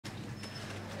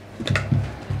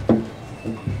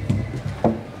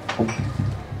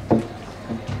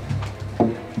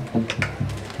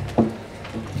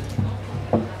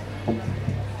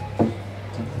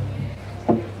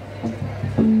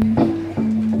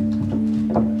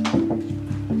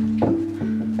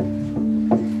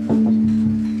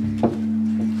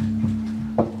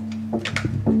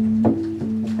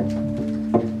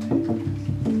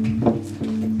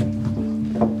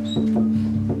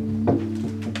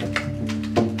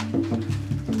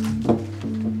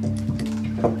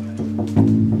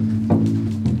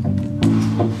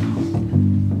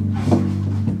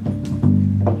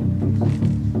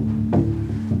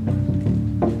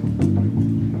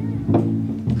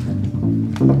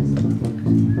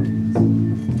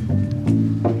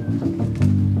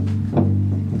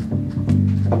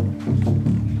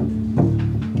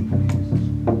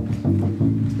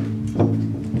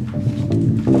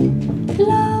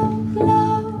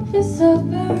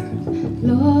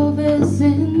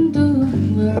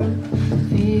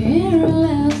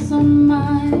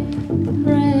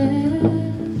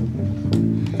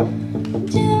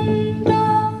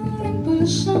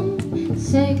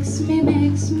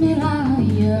Makes me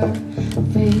liar,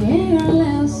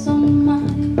 fearless on my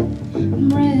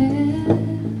breath.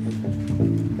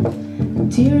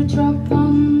 Teardrop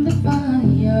on the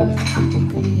fire,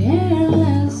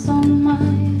 fearless on my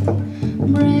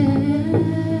breath.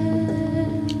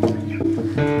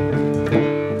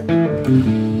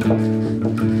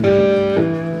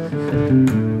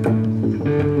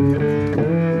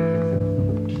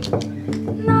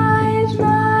 Night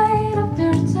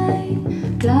after day,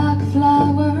 black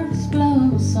flowers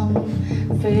blossom,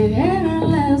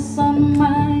 fearless on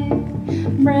my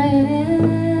breath.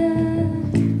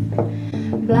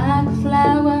 Black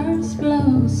flowers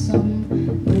blossom,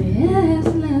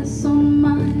 breathless on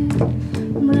my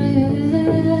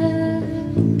breath.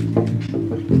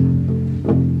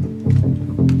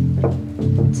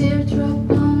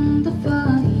 Teardrop on the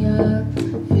fire,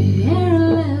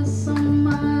 fearless on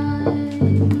my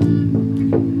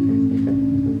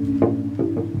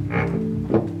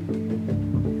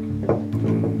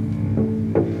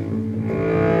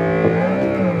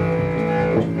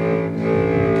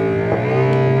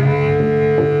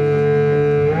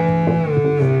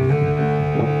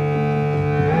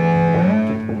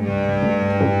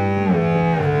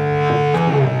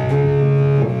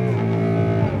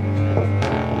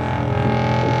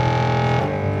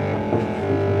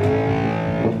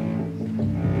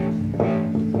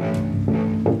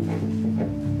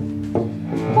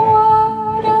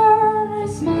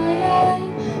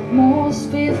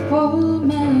faithful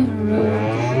mirror,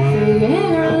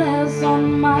 fearless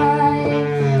on my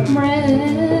breath.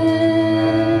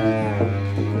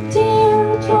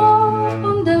 Teardrop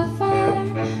on the fire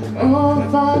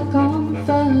of a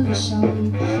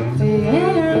confession,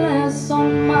 fearless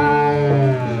on my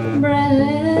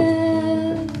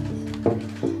breath.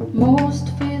 Most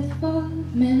faithful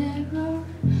mirror,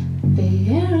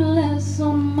 fearless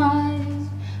on my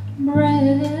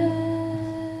breath.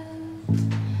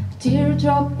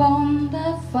 Teardrop on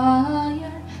the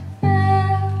fire,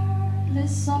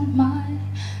 fearless on my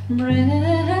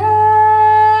breath.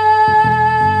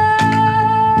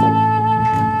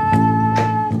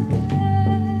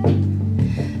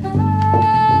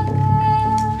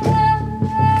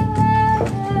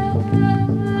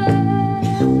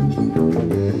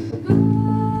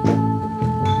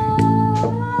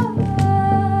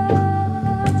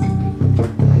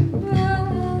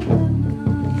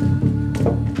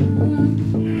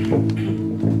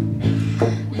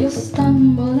 You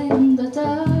stumble in the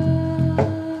dark,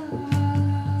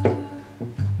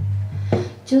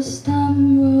 just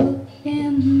stumble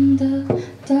in the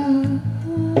dark.